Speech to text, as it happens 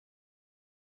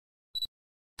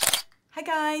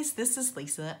Hi guys, this is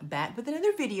Lisa back with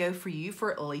another video for you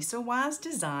for Lisa Wise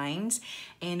Designs,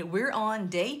 and we're on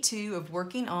day 2 of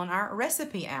working on our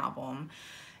recipe album.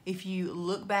 If you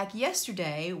look back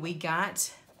yesterday, we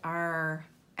got our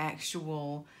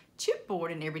actual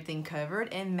chipboard and everything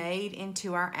covered and made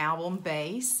into our album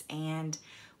base, and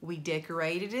we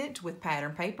decorated it with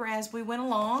pattern paper as we went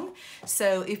along.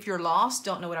 So if you're lost,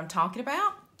 don't know what I'm talking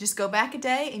about, just go back a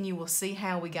day and you will see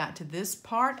how we got to this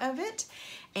part of it.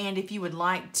 And if you would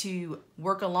like to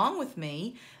work along with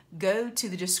me, go to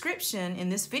the description in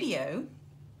this video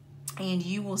and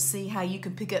you will see how you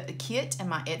can pick up the kit in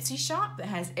my Etsy shop that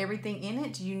has everything in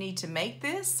it you need to make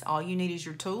this. All you need is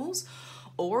your tools,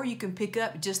 or you can pick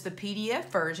up just the PDF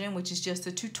version, which is just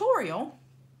a tutorial,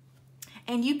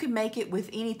 and you can make it with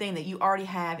anything that you already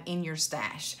have in your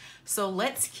stash. So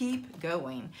let's keep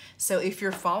going. So if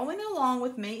you're following along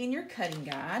with me in your cutting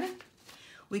guide,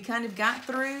 we kind of got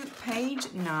through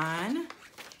page 9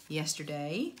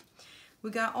 yesterday.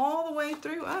 We got all the way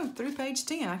through, through page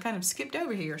 10. I kind of skipped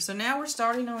over here. So now we're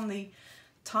starting on the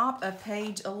top of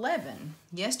page 11.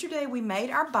 Yesterday we made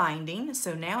our binding,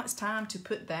 so now it's time to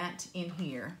put that in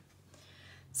here.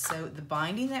 So the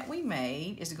binding that we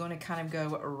made is going to kind of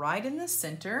go right in the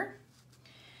center.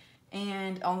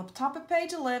 And on the top of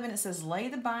page 11, it says lay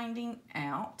the binding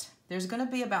out. There's going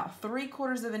to be about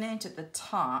 3/4 of an inch at the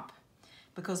top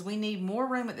because we need more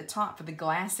room at the top for the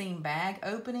glassine bag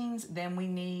openings than we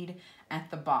need at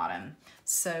the bottom.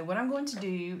 So what I'm going to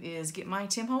do is get my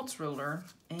Tim Holtz ruler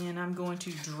and I'm going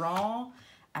to draw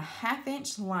a 1/2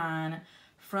 inch line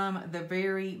from the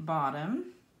very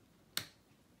bottom.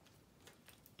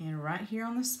 And right here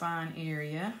on the spine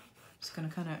area, just going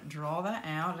to kind of draw that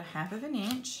out at 1/2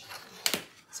 inch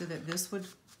so that this would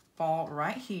fall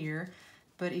right here.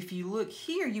 But if you look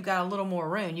here, you got a little more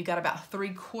room. You got about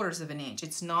 3/4 inch.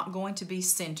 It's not going to be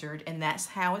centered, and that's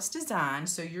how it's designed,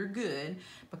 so you're good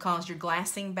because your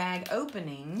glassine bag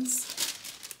openings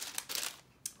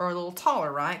are a little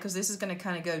taller, right? Because this is going to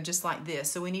kind of go just like this,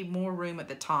 so we need more room at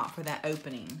the top for that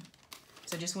opening.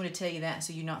 So I just want to tell you that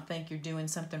so you not think you're doing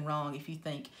something wrong if you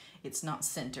think it's not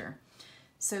center.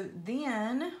 So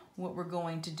then what we're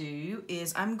going to do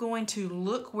is I'm going to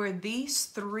look where these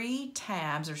 3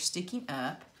 tabs are sticking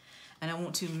up, and I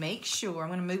want to make sure, I'm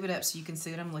going to move it up so you can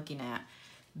see what I'm looking at.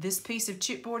 This piece of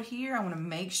chipboard here, I want to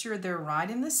make sure they're right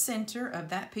in the center of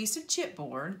that piece of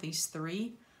chipboard. These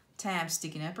 3 tabs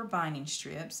sticking up are binding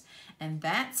strips, and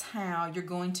that's how you're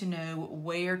going to know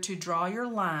where to draw your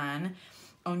line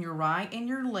on your right and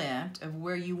your left of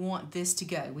where you want this to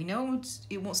go. We know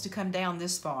it wants to come down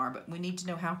this far, but we need to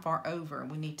know how far over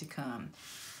we need to come.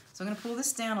 So I'm going to pull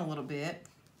this down a little bit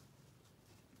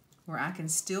where I can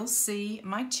still see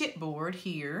my chipboard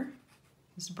here,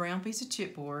 this brown piece of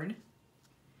chipboard.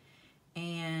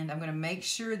 And I'm going to make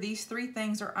sure these 3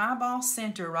 things are eyeball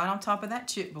center right on top of that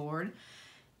chipboard.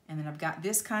 And then I've got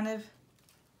this kind of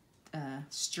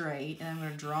straight, and I'm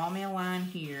going to draw me a line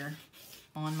here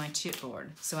on my chipboard.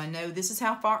 So I know this is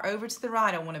how far over to the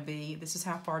right I want to be. This is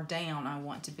how far down I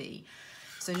want to be.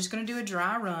 So I'm just going to do a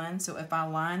dry run. So if I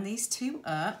line these 2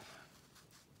 up,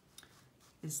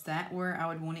 is that where I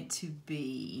would want it to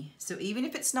be? So even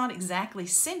if it's not exactly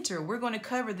center, we're going to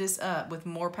cover this up with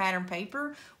more pattern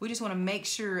paper. We just want to make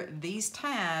sure these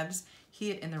tabs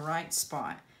hit in the right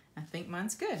spot. I think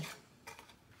mine's good.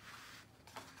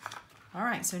 All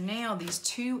right, so now these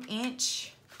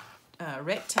 2-inch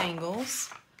rectangles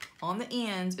on the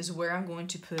ends is where I'm going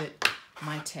to put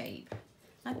my tape.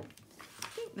 I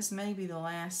think this may be the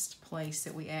last place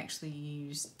that we actually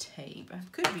use tape. I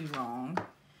could be wrong.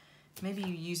 Maybe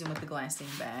you use them with the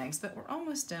glassine bags, but we're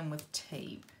almost done with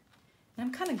tape. And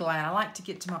I'm kind of glad. I like to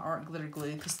get to my art glitter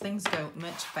glue because things go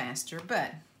much faster.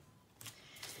 But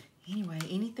anyway,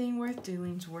 anything worth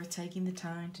doing is worth taking the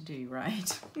time to do,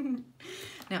 right?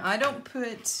 Now, I don't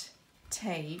put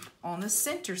tape on the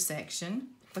center section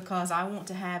because I want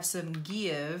to have some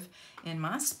give in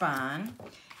my spine.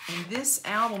 And this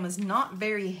album is not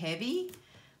very heavy.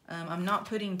 I'm not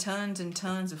putting tons and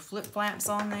tons of flip-flaps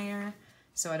on there,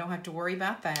 so I don't have to worry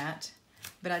about that.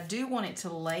 But I do want it to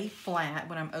lay flat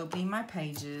when I'm opening my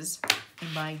pages,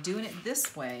 and by doing it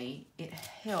this way, it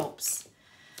helps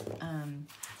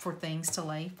for things to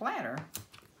lay flatter.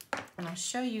 And I'll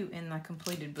show you in the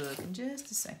completed book in just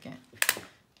a second.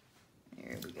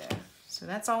 There we go. So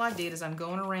that's all I did is I'm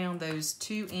going around those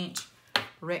 2-inch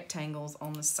rectangles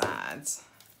on the sides.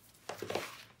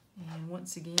 And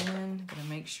once again, I'm going to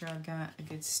make sure I've got a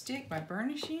good stick by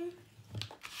burnishing.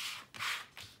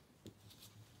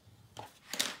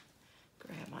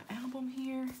 Grab my album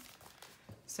here.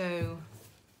 So,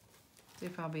 see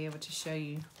if I'll be able to show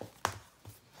you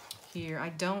here, I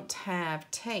don't have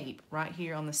tape right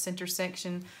here on the center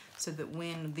section so that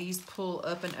when these pull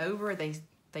up and over,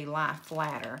 they lie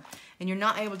flatter. And you're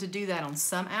not able to do that on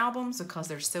some albums because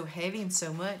they're so heavy and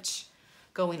so much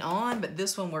going on, but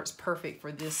this one works perfect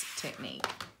for this technique.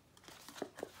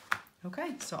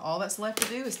 Okay, so all that's left to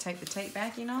do is take the tape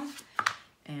backing off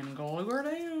and glue her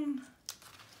down.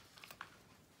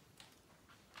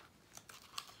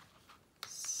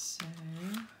 So,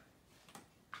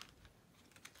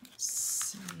 let's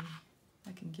see if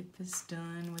I can get this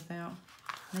done without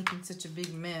making such a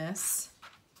big mess.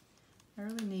 I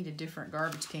really need a different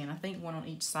garbage can. I think one on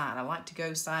each side. I like to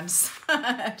go side to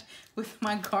side with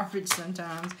my garbage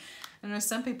sometimes. I know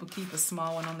some people keep a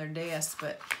small one on their desk,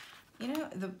 but you know,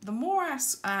 the more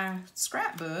I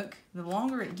scrapbook, the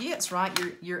longer it gets, right?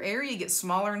 Your area gets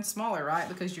smaller and smaller, right?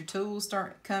 Because your tools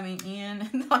start coming in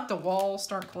and like the walls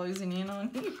start closing in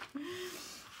on you.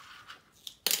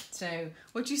 So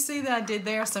what you see that I did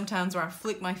there, sometimes where I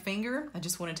flick my finger, I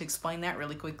just wanted to explain that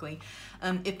really quickly.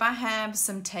 If I have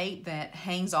some tape that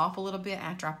hangs off a little bit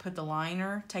after I put the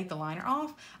liner, take the liner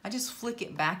off, I just flick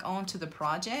it back onto the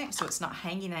project so it's not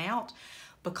hanging out,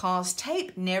 because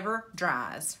tape never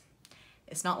dries.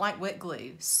 It's not like wet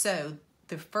glue. So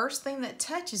the first thing that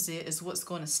touches it is what's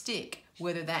going to stick,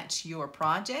 whether that's your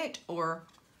project or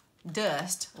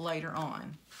dust later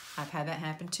on. I've had that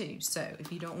happen too. So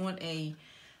if you don't want a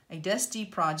dusty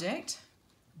project,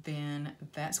 then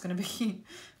that's going to be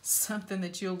something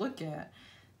that you'll look at.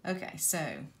 Okay, so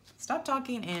stop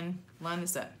talking and line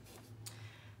this up.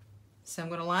 So I'm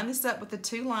going to line this up with the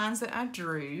 2 lines that I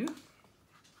drew.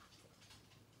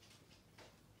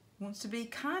 Wants to be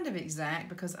kind of exact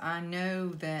because I know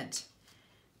that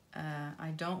I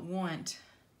don't want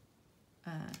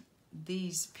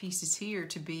these pieces here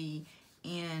to be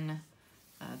in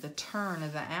the turn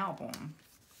of the album.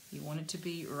 You want it to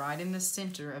be right in the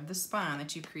center of the spine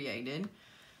that you created.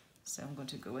 So I'm going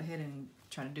to go ahead and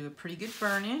try to do a pretty good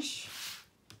burnish.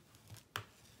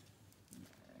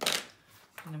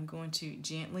 And I'm going to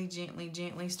gently, gently,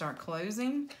 gently start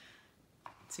closing.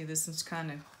 See, this one's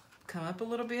kind of come up a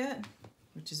little bit,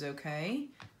 which is okay.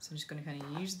 So I'm just going to kind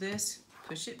of use this,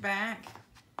 push it back.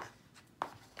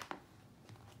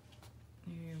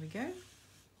 Here we go.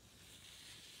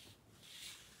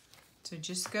 So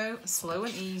just go slow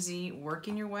and easy,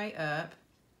 working your way up.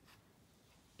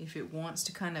 If it wants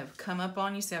to kind of come up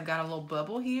on you, see I've got a little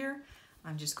bubble here,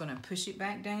 I'm just going to push it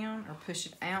back down or push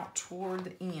it out toward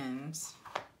the ends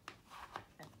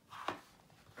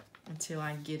until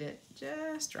I get it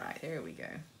just right. There we go.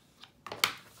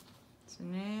 So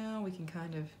now we can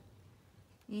kind of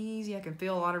easy, I can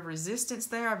feel a lot of resistance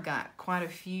there. I've got quite a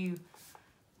few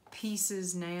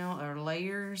pieces now, or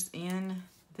layers in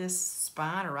this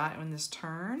spine, or right on this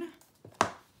turn.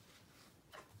 But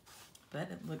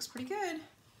it looks pretty good.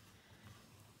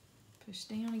 Push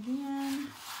down again.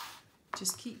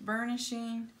 Just keep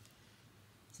burnishing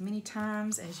as many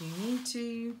times as you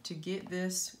need to get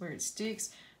this where it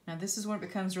sticks. Now this is where it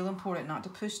becomes real important not to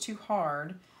push too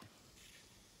hard.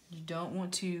 You don't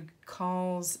want to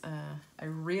cause a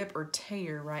rip or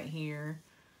tear right here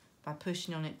by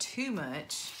pushing on it too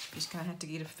much. You just kind of have to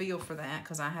get a feel for that,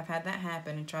 because I have had that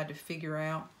happen and tried to figure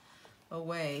out a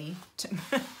way to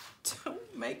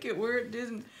make it where it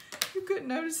didn't, you couldn't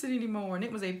notice it anymore, and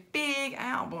it was a big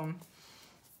album.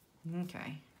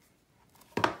 Okay.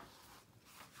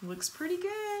 Looks pretty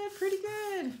good, pretty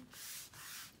good.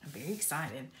 I'm very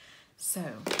excited. So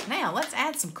now let's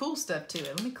add some cool stuff to it.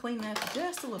 Let me clean that up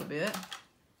just a little bit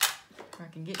so I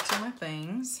can get to my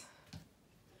things.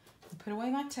 Put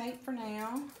away my tape for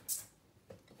now.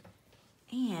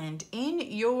 And in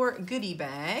your goodie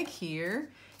bag here,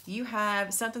 you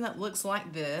have something that looks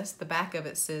like this. The back of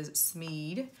it says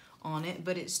Smeed on it,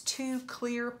 but it's 2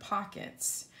 clear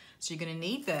pockets. So you're going to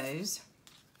need those.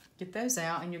 Get those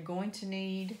out, and you're going to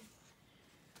need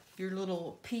your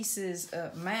little pieces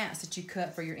of mats that you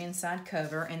cut for your inside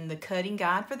cover, and the cutting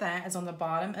guide for that is on the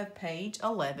bottom of page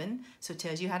 11, so it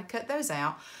tells you how to cut those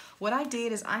out. What I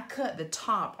did is I cut the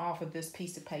top off of this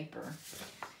piece of paper.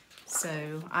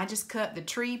 So I just cut the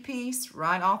tree piece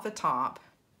right off the top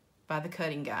by the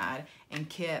cutting guide and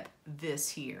kept this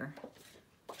here.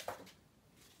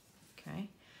 Okay,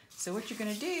 so what you're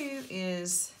going to do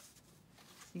is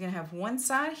you're going to have one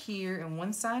side here and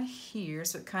one side here,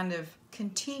 so it kind of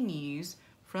continues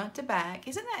front to back.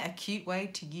 Isn't that a cute way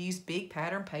to use big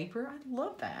pattern paper? I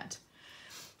love that.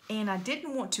 And I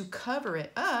didn't want to cover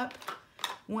it up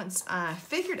once I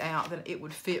figured out that it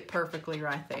would fit perfectly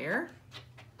right there.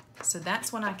 So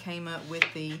that's when I came up with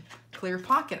the clear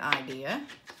pocket idea.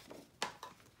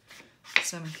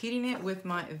 So I'm hitting it with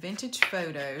my vintage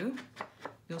photo,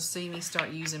 you'll see me start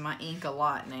using my ink a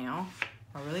lot now.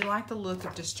 I really like the look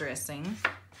of distressing.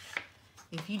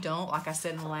 If you don't, like I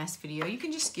said in the last video, you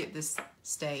can just skip this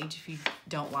stage if you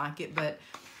don't like it, but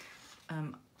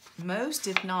most,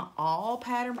 if not all,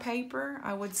 pattern paper,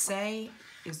 I would say,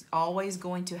 is always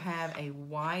going to have a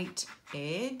white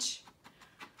edge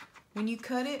when you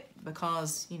cut it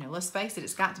because, you know, let's face it,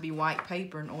 it's got to be white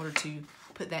paper in order to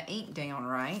put that ink down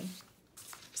right.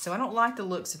 So I don't like the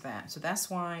looks of that. So that's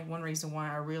why, one reason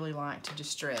why I really like to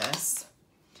distress.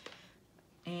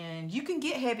 And you can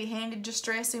get heavy-handed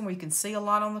distressing where you can see a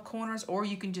lot on the corners, or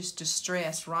you can just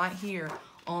distress right here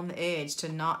on the edge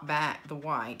to knock back the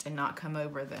white and not come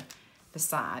over the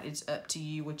side. It's up to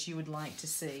you what you would like to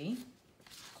see.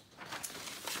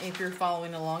 If you're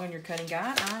following along on your cutting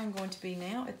guide, I am going to be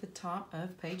now at the top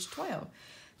of page 12.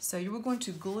 So you're going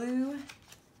to glue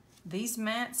these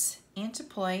mats into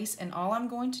place, and all I'm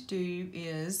going to do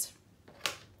is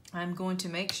I'm going to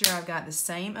make sure I've got the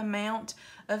same amount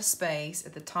of space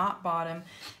at the top, bottom,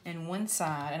 and one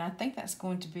side, and I think that's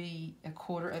going to be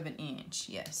 1/4 of an inch.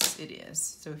 Yes, it is.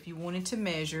 So if you wanted to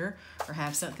measure or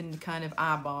have something to kind of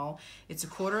eyeball, it's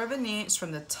 1/4 of an inch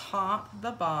from the top,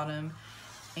 the bottom,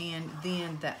 and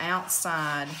then the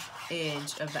outside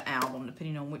edge of the album,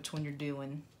 depending on which one you're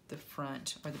doing, the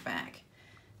front or the back.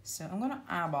 So I'm going to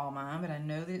eyeball mine, but I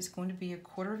know that it's going to be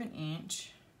 1/4 of an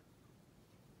inch.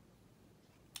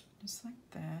 Just like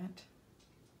that.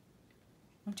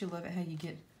 Don't you love it how you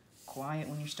get quiet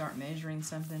when you start measuring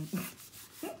something?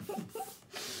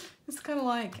 It's kind of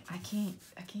like I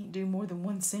can't do more than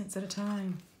 1 cent at a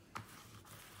time.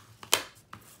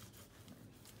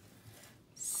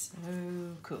 So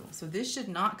cool. So this should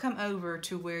not come over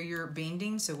to where you're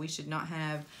bending, so we should not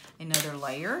have another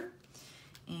layer.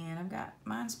 And I've got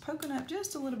mine's poking up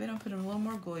just a little bit. I'm putting a little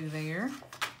more glue there.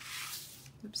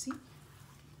 Oopsie.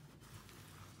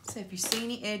 So if you see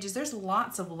any edges, there's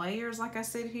lots of layers, like I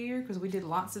said here, because we did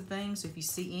lots of things. So if you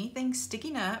see anything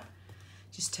sticking up,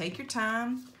 just take your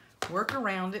time, work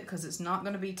around it, because it's not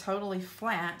going to be totally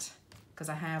flat, because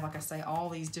I have, like I say, all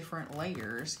these different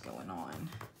layers going on.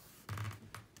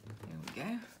 There we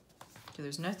go. So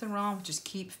there's nothing wrong. Just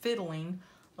keep fiddling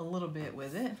a little bit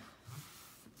with it.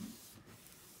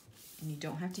 And you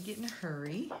don't have to get in a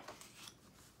hurry.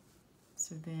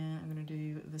 So then I'm going to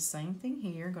do the same thing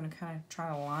here. I'm going to kind of try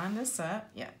to line this up.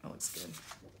 Yeah, it looks good.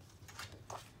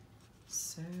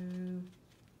 So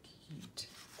cute.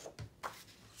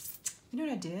 You know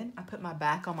what I did? I put my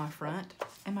back on my front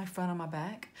and my front on my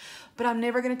back, but I'm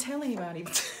never going to tell anybody.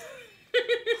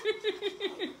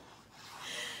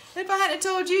 If I hadn't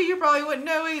told you, you probably wouldn't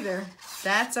know either.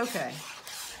 That's okay.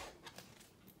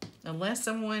 Unless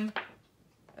someone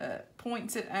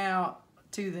points it out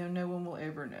to them, no one will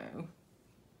ever know.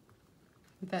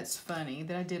 But that's funny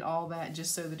that I did all that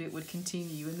just so that it would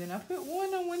continue, and then I put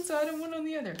one on one side and one on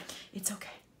the other. It's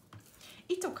okay.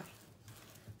 It's okay.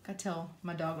 I tell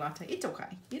my dog Latte, it's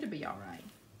okay. It'll be all right.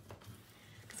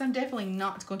 Because I'm definitely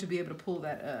not going to be able to pull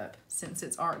that up since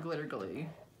it's art glitter glue.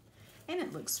 And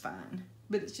it looks fine,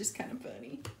 but it's just kind of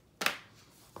funny.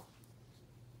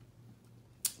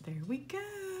 There we go.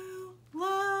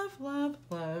 Love, love,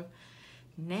 love.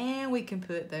 Now we can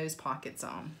put those pockets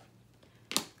on.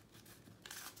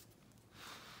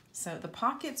 So the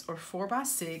pockets are 4 by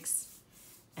 6,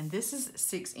 and this is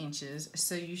 6 inches.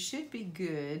 So you should be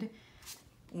good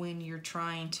when you're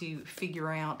trying to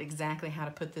figure out exactly how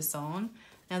to put this on.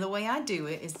 Now the way I do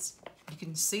it is, you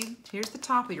can see, here's the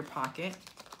top of your pocket,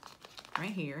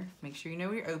 right here. Make sure you know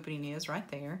where your opening is, right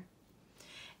there.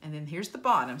 And then here's the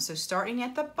bottom. So starting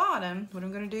at the bottom, what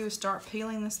I'm going to do is start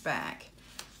peeling this back.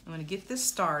 I'm going to get this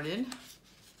started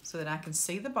so that I can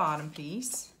see the bottom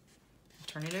piece.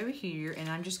 Turn it over here, and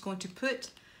I'm just going to put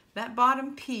that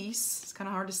bottom piece, it's kind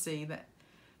of hard to see that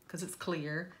because it's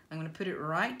clear. I'm going to put it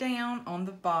right down on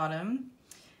the bottom,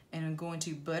 and I'm going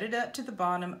to butt it up to the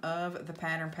bottom of the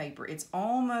pattern paper. It's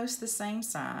almost the same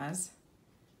size,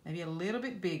 maybe a little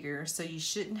bit bigger, so you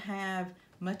shouldn't have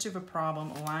much of a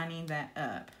problem lining that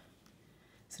up.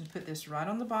 So put this right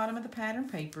on the bottom of the pattern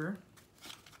paper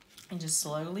and just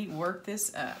slowly work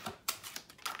this up.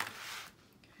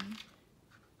 Okay.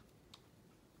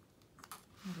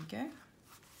 There we go.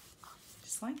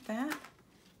 Just like that.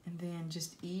 And then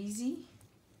just easy,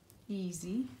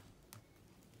 easy.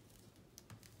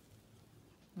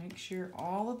 Make sure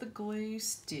all of the glue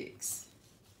sticks.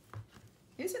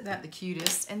 Isn't that the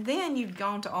cutest? And then you've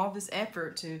gone to all this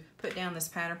effort to put down this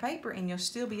pattern paper, and you'll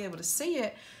still be able to see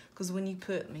it, because when you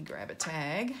put, let me grab a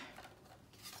tag.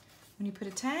 When you put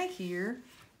a tag here,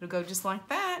 it'll go just like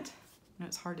that. No,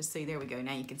 it's hard to see. There we go.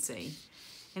 Now you can see.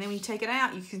 And then when you take it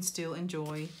out, you can still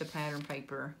enjoy the pattern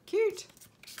paper. Cute.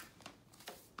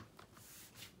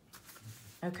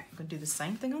 Okay, I'm gonna do the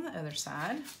same thing on the other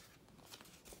side.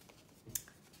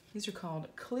 These are called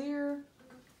Clear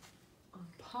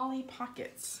Poly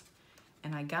Pockets.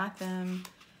 And I got them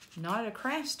not at a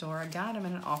craft store, I got them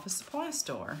in an office supply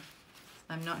store.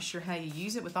 I'm not sure how you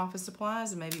use it with office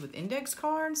supplies and maybe with index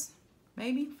cards,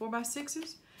 maybe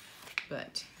 4x6s,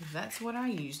 but that's what I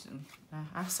used.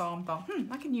 I saw them, thought,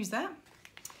 I can use that.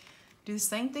 Do the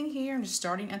same thing here. I'm just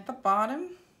starting at the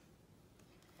bottom.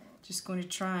 Just going to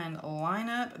try and line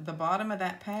up the bottom of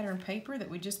that pattern paper that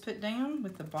we just put down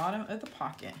with the bottom of the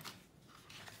pocket.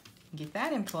 Get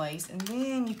that in place, and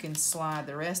then you can slide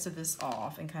the rest of this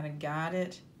off and kind of guide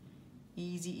it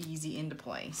easy into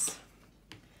place.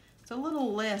 It's a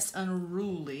little less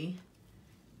unruly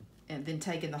than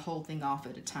taking the whole thing off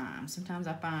at a time. Sometimes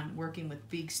I find working with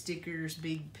big stickers,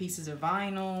 big pieces of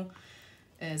vinyl,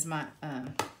 as my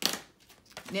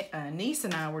niece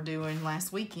and I were doing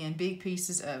last weekend, big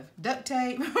pieces of duct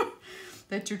tape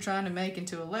that you're trying to make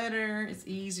into a letter. It's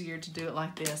easier to do it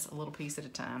like this, a little piece at a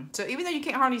time. So even though you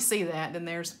can't hardly see that, then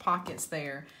there's pockets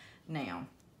there now.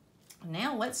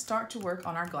 Now let's start to work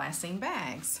on our glassine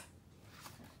bags.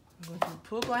 I'm going to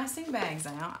pull glassine bags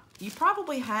out. You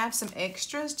probably have some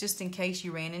extras just in case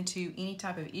you ran into any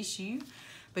type of issue,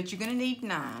 but you're going to need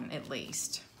 9 at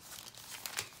least.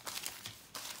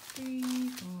 3,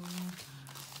 4, 5,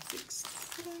 6,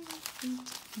 7,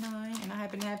 8, 9, and I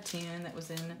happen to have 10 that was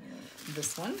in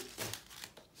this one.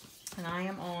 And I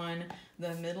am on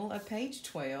the middle of page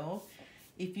 12.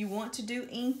 If you want to do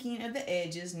inking of the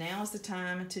edges, now is the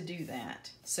time to do that.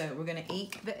 So we're going to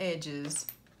ink the edges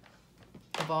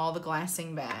of all the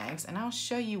glassine bags, and I'll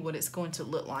show you what it's going to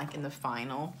look like in the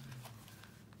final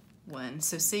one.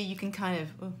 So see, you can kind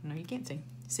of, oh no, you can't see.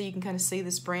 So you can kind of see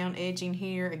this brown edging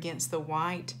here against the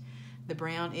white. The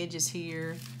brown edges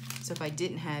here. So if I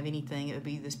didn't have anything, it would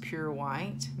be this pure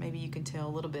white. Maybe you can tell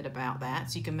a little bit about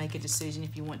that, so you can make a decision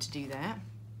if you want to do that.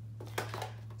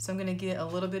 So I'm going to get a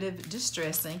little bit of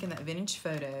Distress ink in that vintage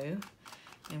photo.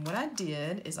 And what I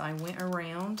did is I went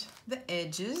around the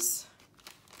edges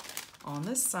on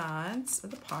the sides of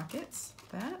the pockets,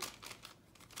 that.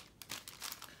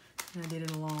 And I did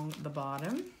it along the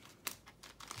bottom.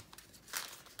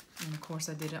 And of course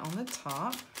I did it on the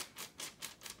top.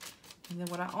 And then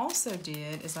what I also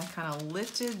did is I kind of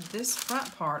lifted this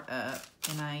front part up,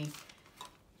 and I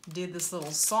did this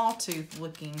little sawtooth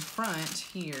looking front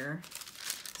here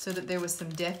so that there was some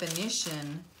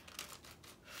definition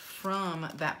from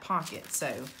that pocket.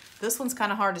 So this one's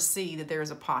kind of hard to see that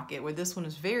there's a pocket, where this one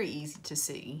is very easy to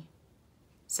see.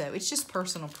 So it's just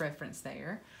personal preference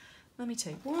there. Let me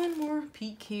take one more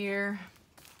peek here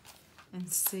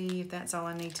and see if that's all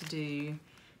I need to do.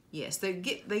 Yes, they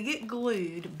get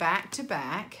glued back to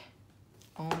back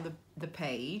on the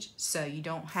page, so you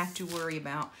don't have to worry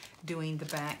about doing the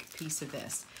back piece of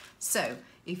this. So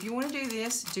if you want to do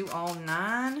this, do all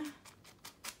 9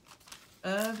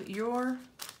 of your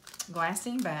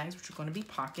glassine bags, which are going to be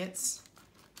pockets,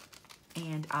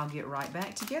 and I'll get right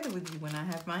back together with you when I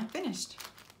have mine finished.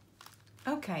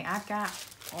 Okay, I've got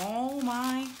all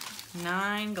my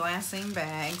 9 glassine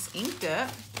bags inked up.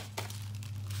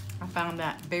 I found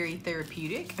that very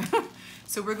therapeutic.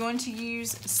 So we're going to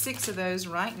use 6 of those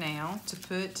right now to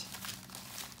put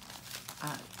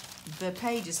the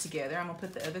pages together. I'm going to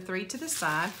put the other 3 to the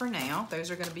side for now.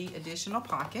 Those are going to be additional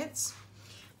pockets.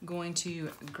 I'm going to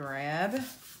grab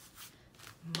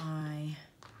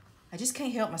I just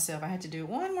can't help myself. I had to do it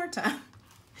one more time.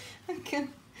 I'm going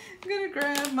to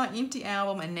grab my empty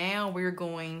album, and now we're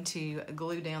going to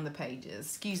glue down the pages.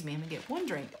 Excuse me, I'm going to get one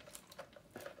drink.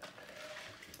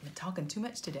 I've been talking too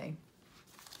much today.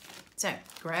 So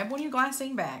grab one of your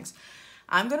glassine bags.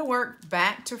 I'm going to work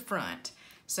back to front.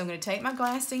 So I'm going to take my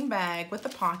glassine bag with the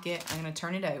pocket. I'm going to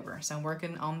turn it over. So I'm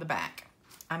working on the back.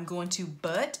 I'm going to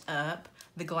butt up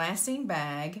the glassine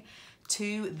bag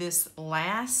to this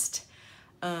last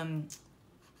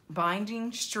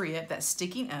binding strip that's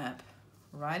sticking up,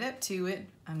 right up to it.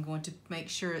 I'm going to make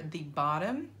sure the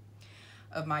bottom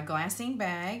of my glassine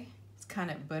bag is kind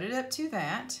of butted up to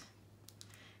that.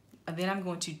 And then I'm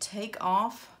going to take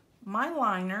off my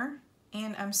liner,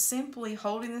 and I'm simply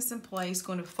holding this in place,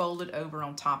 going to fold it over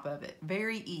on top of it.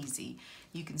 Very easy.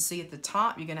 You can see at the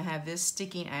top, you're going to have this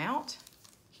sticking out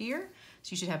here. So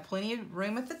you should have plenty of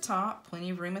room at the top, plenty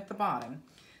of room at the bottom.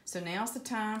 So now's the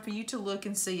time for you to look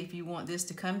and see if you want this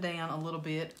to come down a little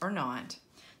bit or not.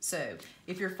 So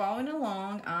if you're following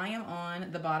along, I am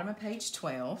on the bottom of page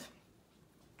 12.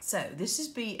 So this is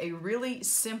be a really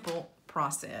simple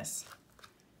process.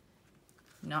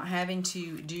 Not having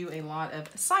to do a lot of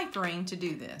ciphering to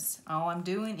do this. All I'm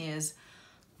doing is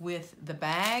with the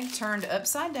bag turned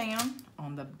upside down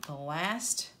on the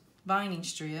last binding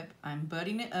strip. I'm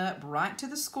butting it up right to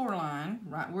the score line,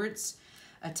 right where it's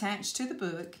attached to the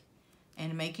book,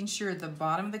 and making sure the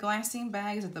bottom of the glassine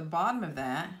bag is at the bottom of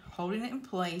that, holding it in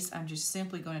place. I'm just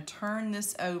simply going to turn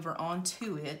this over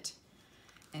onto it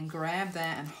and grab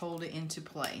that and hold it into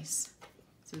place.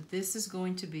 So this is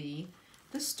going to be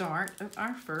the start of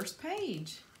our first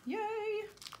page. Yay!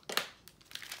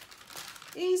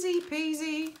 Easy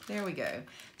peasy. There we go.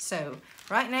 So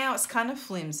right now it's kind of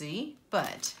flimsy,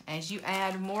 but as you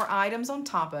add more items on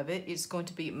top of it, it's going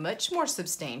to be much more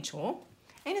substantial.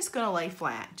 And it's going to lay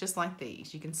flat, just like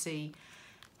these. You can see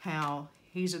how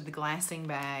these are the glassine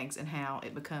bags and how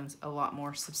it becomes a lot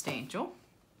more substantial.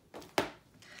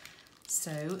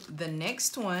 So the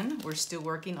next one, we're still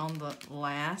working on the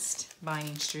last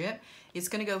binding strip. It's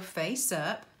going to go face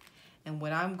up. And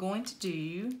what I'm going to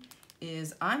do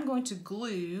is I'm going to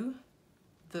glue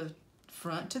the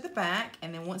front to the back.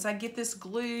 And then once I get this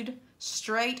glued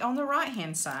straight on the right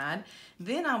hand side,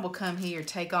 then I will come here,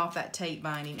 take off that tape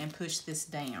binding and push this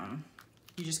down.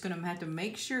 You're just going to have to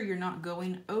make sure you're not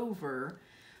going over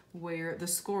where the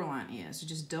score line is. So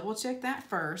just double check that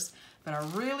first, but I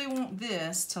really want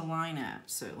this to line up.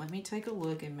 So let me take a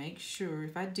look and make sure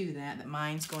if I do that, that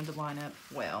mine's going to line up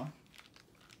well.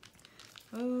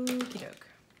 Okie doke.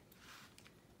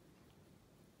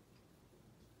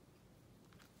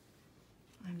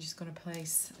 I'm just going to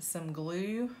place some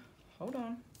glue, hold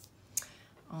on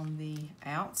the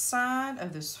outside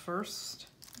of this first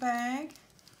bag.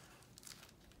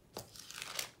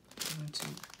 I'm going to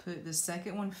put the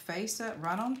second one face up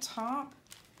right on top,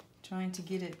 trying to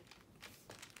get it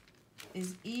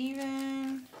as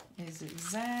even, as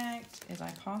exact as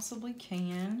I possibly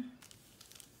can.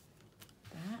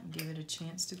 That, give it a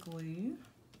chance to glue.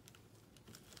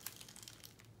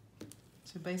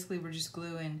 So basically we're just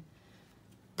gluing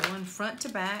one front to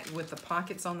back with the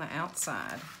pockets on the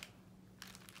outside.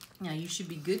 Now you should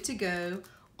be good to go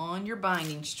on your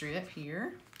binding strip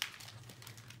here.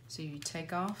 So you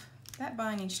take off that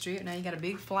binding strip. Now you got a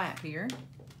big flap here.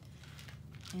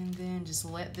 And then just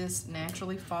let this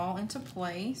naturally fall into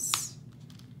place.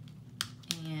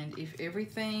 And if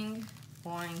everything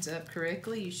lines up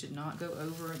correctly, you should not go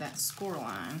over that score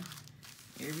line.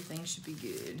 Everything should be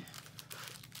good.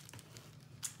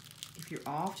 If you're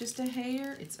off just a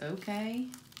hair, it's okay.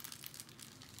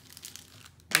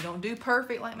 You don't do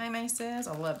perfect like May says.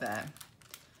 I love that.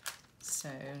 So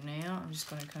now I'm just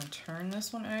going to kind of turn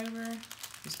this one over.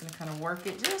 Just going to kind of work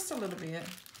it just a little bit.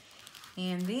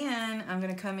 And then I'm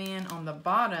going to come in on the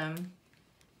bottom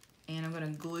and I'm going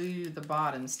to glue the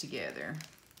bottoms together.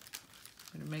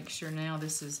 I'm going to make sure now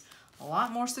this is a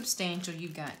lot more substantial.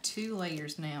 You've got 2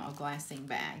 layers now of glassine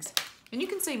bags. And you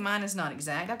can see mine is not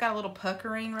exact. I've got a little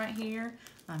puckering right here.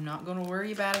 I'm not going to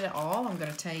worry about it at all. I'm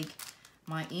going to take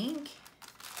my ink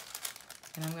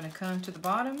and I'm going to come to the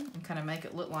bottom and kind of make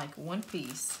it look like one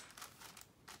piece.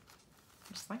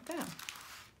 Just like that.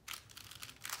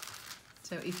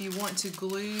 So if you want to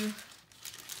glue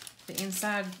the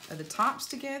inside of the tops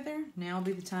together, now will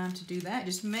be the time to do that.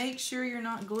 Just make sure you're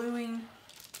not gluing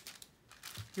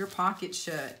your pocket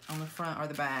shut on the front or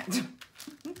the back.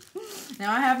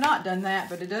 Now I have not done that,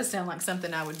 but it does sound like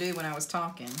something I would do when I was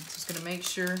talking. Just gonna make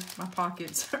sure my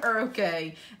pockets are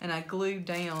okay and I glue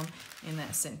down in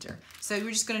that center. So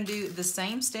we're just gonna do the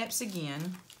same steps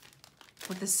again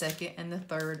with the second and the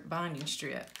third binding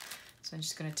strip. So I'm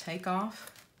just gonna take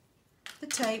off the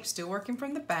tape, still working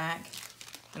from the back.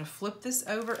 I'm gonna flip this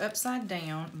over upside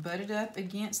down, butt it up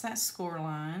against that score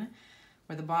line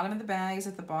where the bottom of the bag is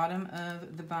at the bottom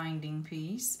of the binding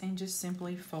piece, and just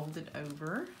simply fold it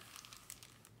over.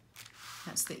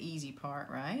 That's the easy part,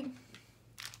 right?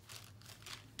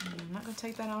 I'm not going to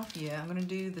take that off yet. I'm going to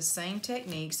do the same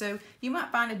technique. So you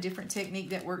might find a different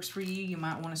technique that works for you. You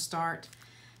might want to start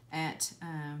at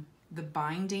the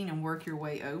binding and work your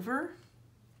way over.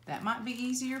 That might be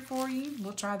easier for you.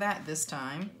 We'll try that this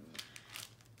time.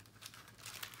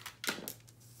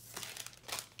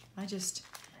 I just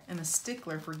am a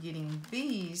stickler for getting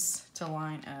these to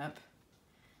line up.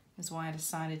 That's why I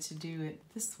decided to do it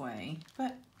this way.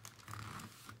 But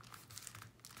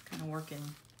kind of working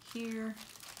here,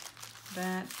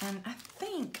 that, and I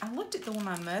think I looked at the one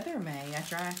my mother made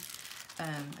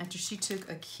after she took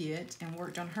a kit and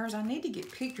worked on hers. I need to get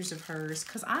pictures of hers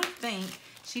because I think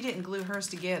she didn't glue hers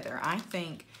together. I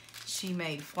think she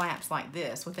made flaps like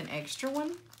this with an extra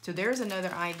one. So there's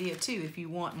another idea too. If you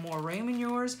want more room in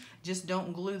yours, just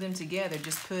don't glue them together.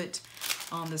 Just put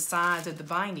on the sides of the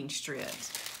binding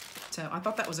strips. So I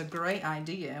thought that was a great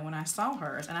idea when I saw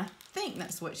hers, and I think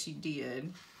that's what she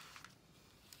did.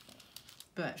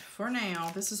 But for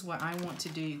now, this is what I want to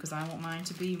do because I want mine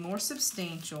to be more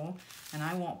substantial, and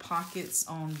I want pockets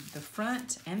on the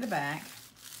front and the back.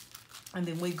 And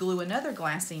then we glue another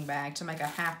glassine bag to make a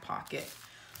half pocket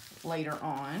later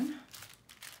on.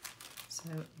 So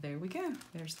there we go.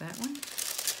 There's that one.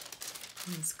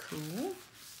 It's cool.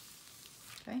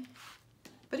 Okay.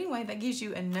 But anyway, that gives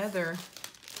you another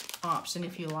option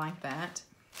if you like that.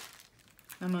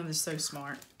 My mother's so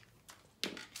smart.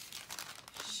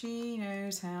 She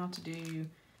knows how to do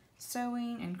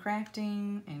sewing and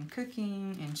crafting and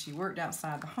cooking, and she worked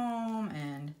outside the home,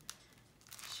 and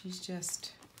she's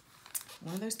just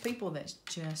one of those people that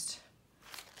just,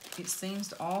 it seems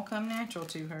to all come natural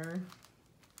to her.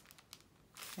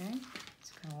 Okay,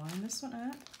 just gonna line this one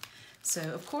up. So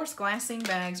of course glassine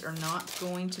bags are not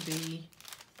going to be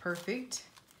perfect,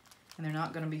 and they're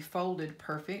not going to be folded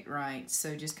perfect, right?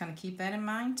 So just kind of keep that in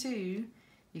mind too.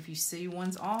 If you see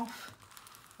one's off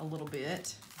a little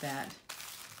bit, that's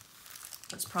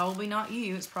probably not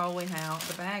you, it's probably how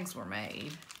the bags were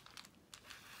made.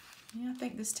 Yeah, I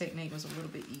think this technique was a little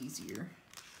bit easier.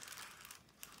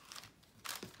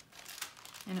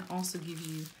 And it also gives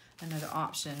you another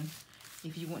option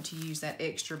if you want to use that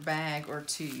extra bag or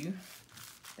two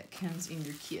that comes in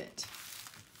your kit.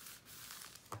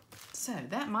 So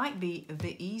that might be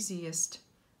the easiest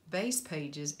base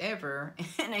pages ever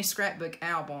in a scrapbook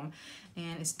album,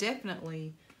 and it's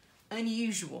definitely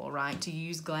unusual, right, to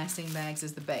use glassine bags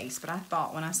as the base. But I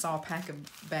thought when I saw a pack of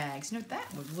bags, you know, that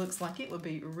looks like it would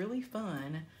be really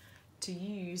fun to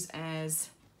use as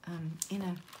in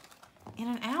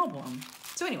an album.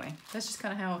 So anyway, that's just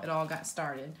kind of how it all got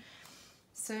started.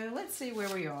 So let's see where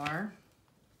we are.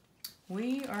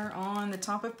 We are on the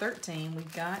top of 13.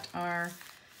 We've got our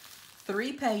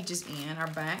 3 pages in, our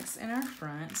backs and our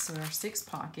fronts, so our 6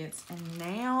 pockets, and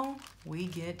now we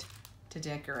get to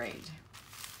decorate.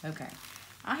 Okay,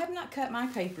 I have not cut my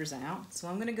papers out, so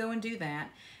I'm going to go and do that,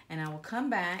 and I will come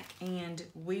back and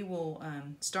we will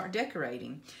start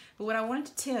decorating. But what I wanted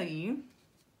to tell you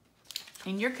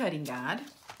in your cutting guide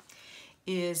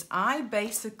is I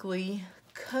basically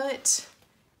cut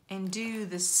and do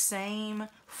the same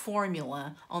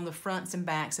formula on the fronts and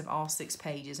backs of all 6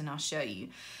 pages, and I'll show you.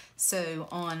 So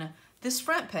on this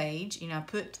front page, you know, I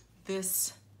put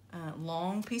this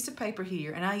long piece of paper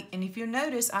here, and if you'll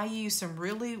notice, I used some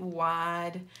really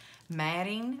wide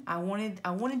matting. I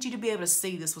wanted you to be able to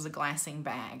see this was a glassine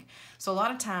bag. So a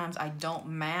lot of times I don't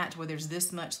mat where there's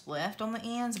this much left on the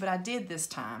ends, but I did this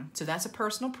time. So that's a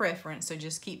personal preference, so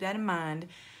just keep that in mind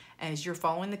as you're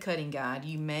following the cutting guide.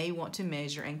 You may want to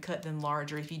measure and cut them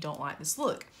larger if you don't like this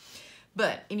look.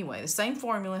 But anyway, the same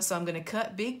formula, so I'm going to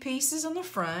cut big pieces on the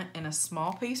front and a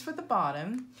small piece for the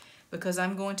bottom, because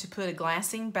I'm going to put a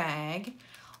glassine bag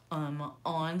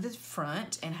on the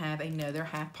front and have another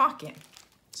half pocket.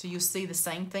 So you'll see the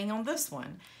same thing on this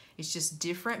one. It's just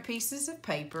different pieces of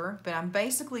paper, but I'm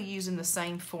basically using the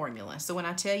same formula. So when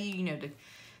I tell you, you know,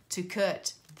 to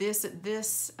cut this at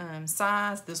this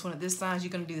size, this one at this size,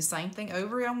 you're going to do the same thing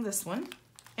over on this one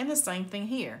and the same thing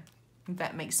here, if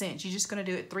that makes sense. You're just going to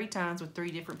do it 3 times with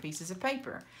 3 different pieces of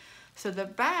paper. So the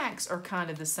backs are kind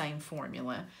of the same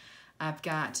formula. I've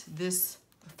got this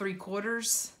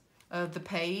 3/4 of the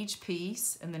page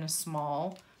piece, and then a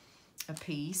small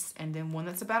piece, and then one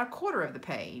that's about 1/4 of the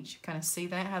page. Kind of see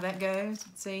that, how that goes?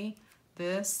 See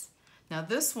this? Now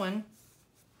this one,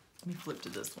 let me flip to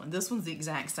this one. This one's the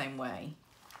exact same way.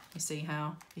 You see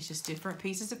how it's just different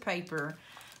pieces of paper,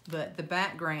 but the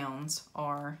backgrounds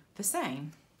are the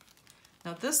same.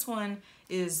 Now this one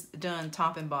is done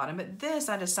top and bottom, but this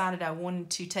I decided I wanted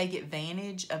to take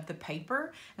advantage of the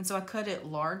paper, and so I cut it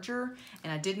larger,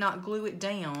 and I did not glue it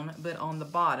down, but on the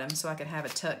bottom so I could have a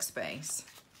tuck space.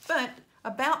 But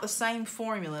about the same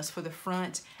formulas for the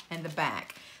front and the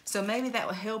back. So maybe that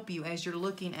will help you as you're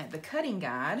looking at the cutting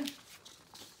guide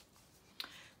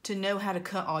to know how to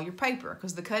cut all your paper,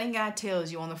 because the cutting guide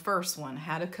tells you on the first one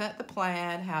how to cut the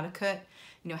plaid, how to cut,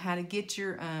 you know, how to get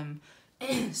your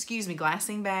excuse me,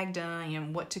 glassine bag done,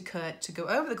 and what to cut to go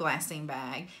over the glassine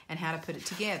bag, and how to put it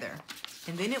together.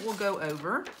 And then it will go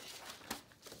over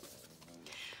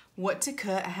what to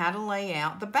cut, how to lay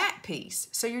out the back piece.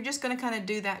 So you're just going to kind of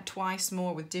do that twice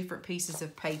more with different pieces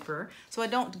of paper. So I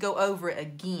don't go over it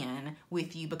again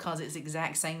with you because it's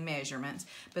exact same measurements.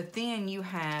 But then you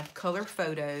have color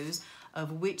photos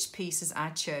of which pieces I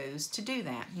chose to do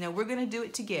that. Now we're going to do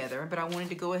it together, but I wanted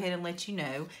to go ahead and let you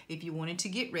know if you wanted to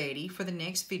get ready for the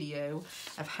next video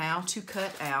of how to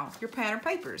cut out your pattern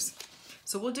papers.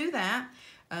 So we'll do that.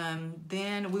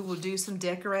 Then we will do some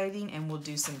decorating and we'll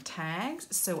do some tags.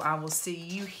 So I will see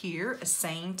you here,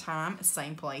 same time,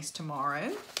 same place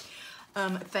tomorrow.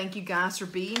 Thank you guys for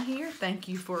being here. Thank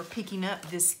you for picking up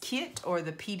this kit or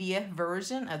the PDF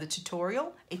version of the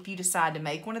tutorial. If you decide to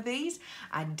make one of these,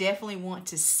 I definitely want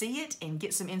to see it and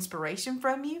get some inspiration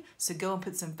from you. So go and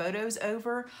put some photos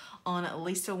over on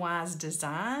Lisa Wise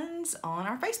Designs on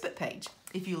our Facebook page.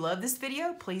 If you love this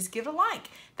video, please give it a like.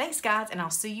 Thanks guys, and I'll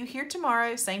see you here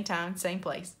tomorrow, same time, same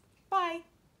place. Bye.